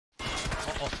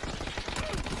Oh.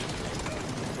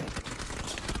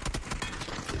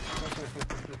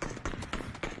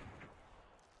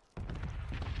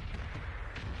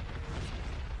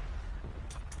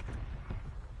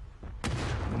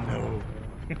 No.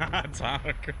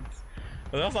 Danucd.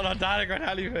 Das ist doch noch Danucd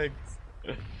Halifax.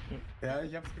 Ja,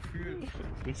 ich hab's gefühlt.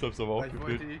 Ich hab's aber auch ich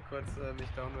gefühlt. wollte kurz mich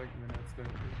downloaden, wenn er es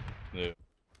gehört. Nee.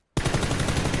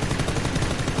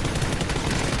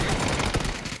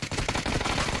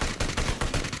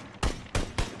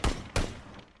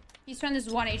 His friend is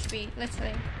 1 HP,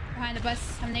 literally. Behind the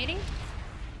bus. I'm nading.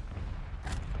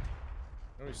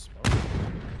 Oh, he's smoking.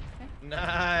 Okay.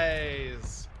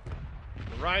 Nice!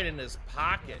 Right in his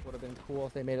pocket. Would have been cool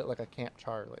if they made it like a Camp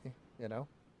Charlie, you know?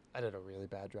 I did a really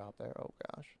bad drop there. Oh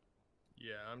gosh.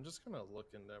 Yeah, I'm just gonna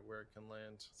look into where it can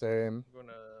land. Same. I'm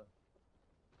gonna.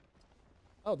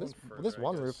 Oh, this further,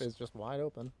 one I roof guess. is just wide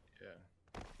open. Yeah.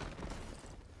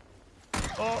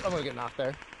 Oh, I'm gonna get knocked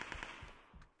there.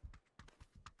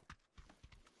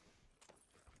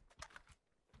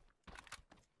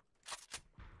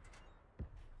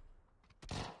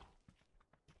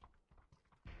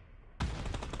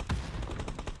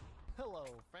 Hello,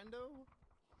 friendo.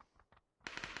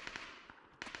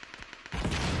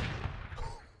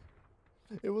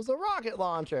 It was a rocket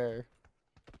launcher.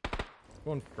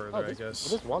 Going further, Oh, I guess.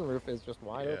 this one roof is just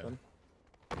wide Yeah. open.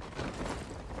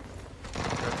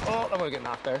 Oh, I'm gonna get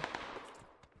knocked there.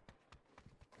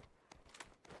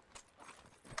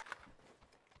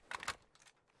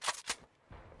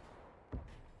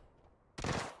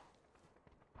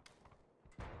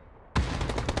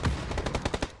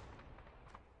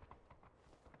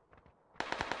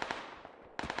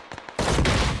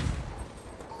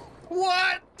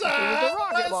 What the was a hell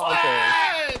rocket was launcher.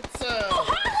 that?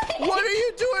 What are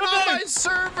you doing on my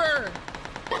server?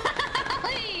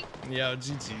 Yo,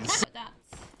 GG's.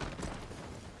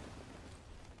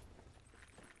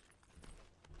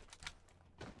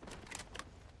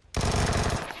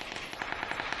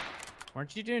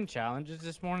 Weren't you doing challenges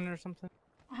this morning or something?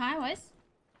 Hi, was.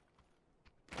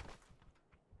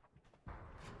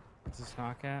 What's this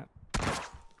knock at?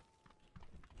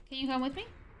 Can you come with me?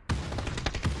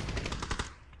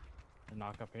 The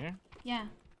knock up here? Yeah.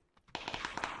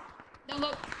 Don't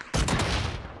look.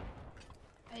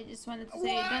 I just wanted to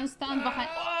say, don't stand behind.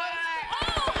 Oh,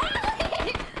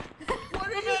 Holly! What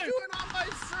are you doing on my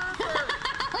server?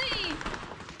 Holly!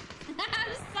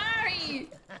 I'm sorry.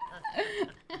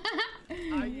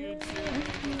 Are you too?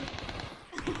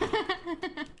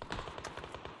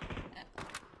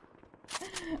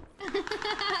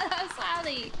 That's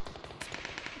Holly.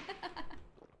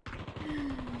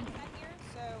 Here,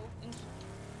 so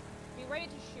be ready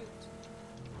to shoot.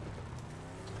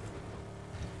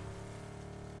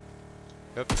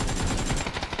 Yep.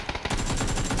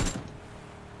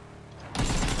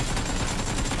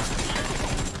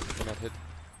 Cannot hit.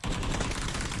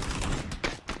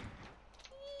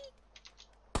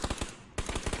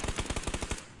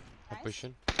 I'm Nice.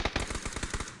 pushing.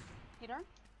 Hit her.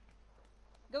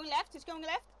 Going left. He's going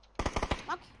left.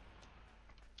 Knock.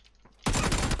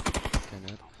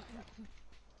 Cannot.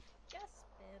 Yes,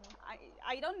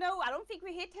 I don't know. I don't think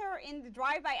we hit her in the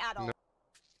drive-by at all. No.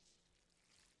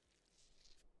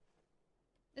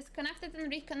 Disconnected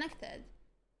and reconnected.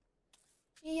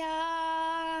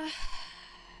 Yeah,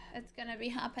 it's gonna be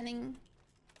happening.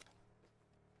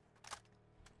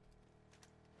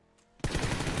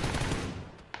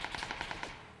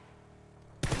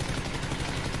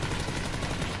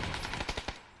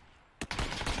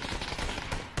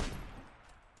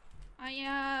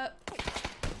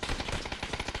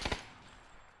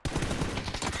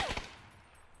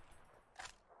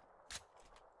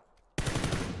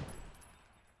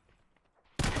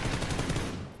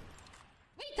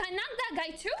 Wait, I knocked that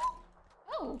guy too?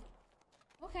 Oh,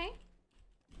 okay.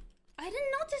 I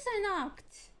didn't notice I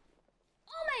knocked.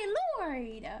 Oh my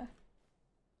lord!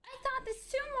 I thought these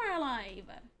two were alive.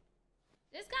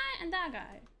 This guy and that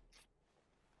guy.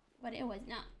 But it was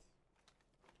not.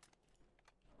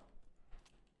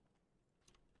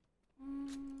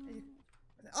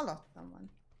 Alattam van.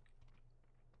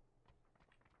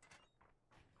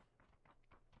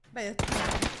 Bejött.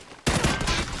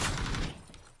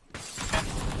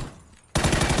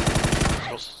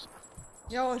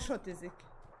 Jó, sotizik.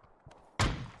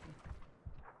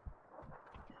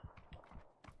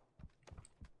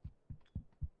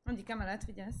 Egyik emelet,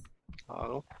 figyelsz.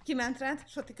 Halló. Kiment rád,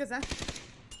 soti köze.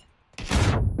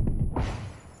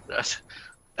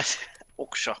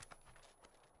 Oksa.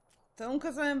 Tudunk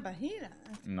az olyan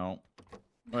behíret? No.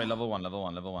 Wait, level one, level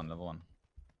one, level one, level one.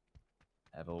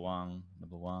 Level one there,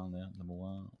 level one there,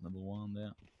 level one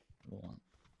there, level one.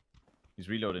 He's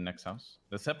reloading next house.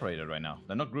 They're separated right now.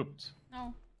 They're not grouped.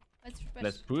 No.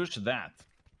 Let's push that.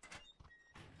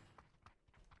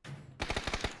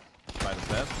 By the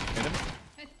stairs. Hit him.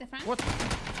 Hit the front. What?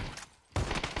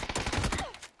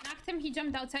 Knocked him. He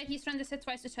jumped outside. He's trying to set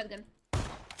twice with shotgun.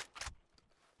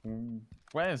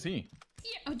 Where is he?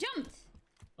 Here. Oh, jumped.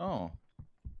 Oh.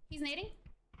 He's nading.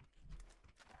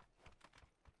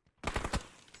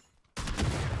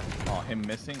 Oh, him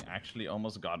missing actually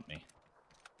almost got me.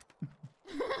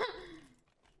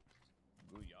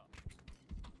 Booyah.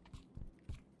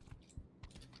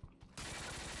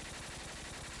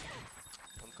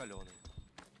 Он каленый.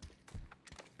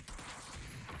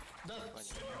 Да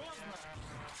серьезно?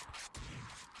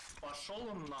 Пошел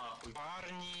он нахуй.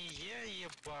 Парни, я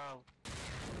ебал.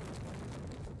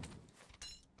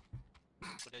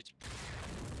 Блять.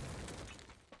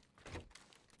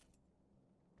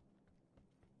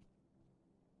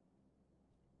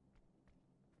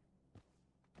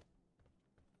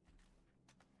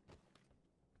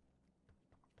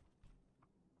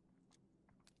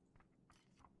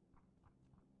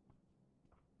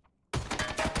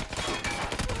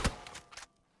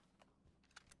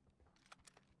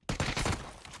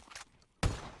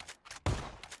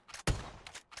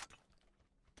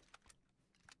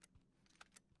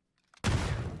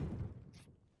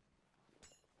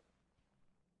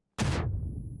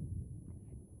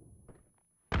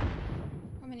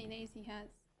 How many nades he has?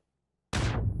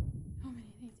 How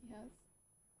many nades he has?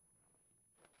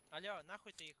 Алло,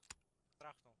 нахуй ты их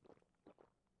трахнул?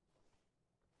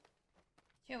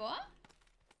 Чего?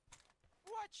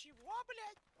 Вот чего,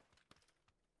 блять?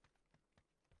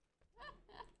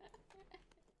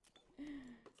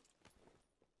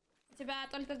 У тебя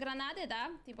только гранаты,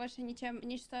 да? Ты больше ничто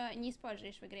не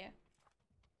используешь в игре.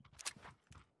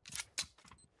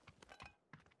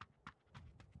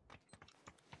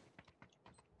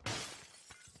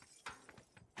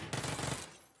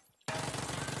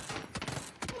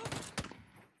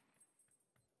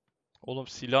 Oğlum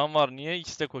silahım var. Niye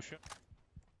X'te koşuyor?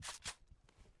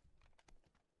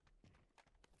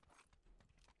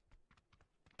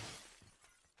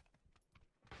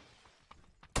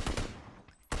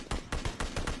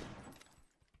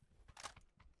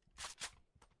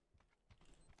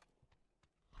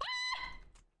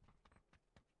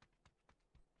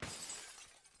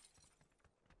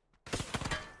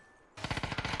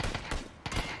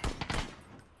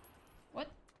 What?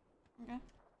 Okay.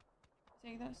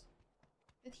 Take those.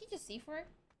 Did he just see for it?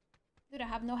 Dude, I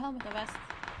have no helmet or vest.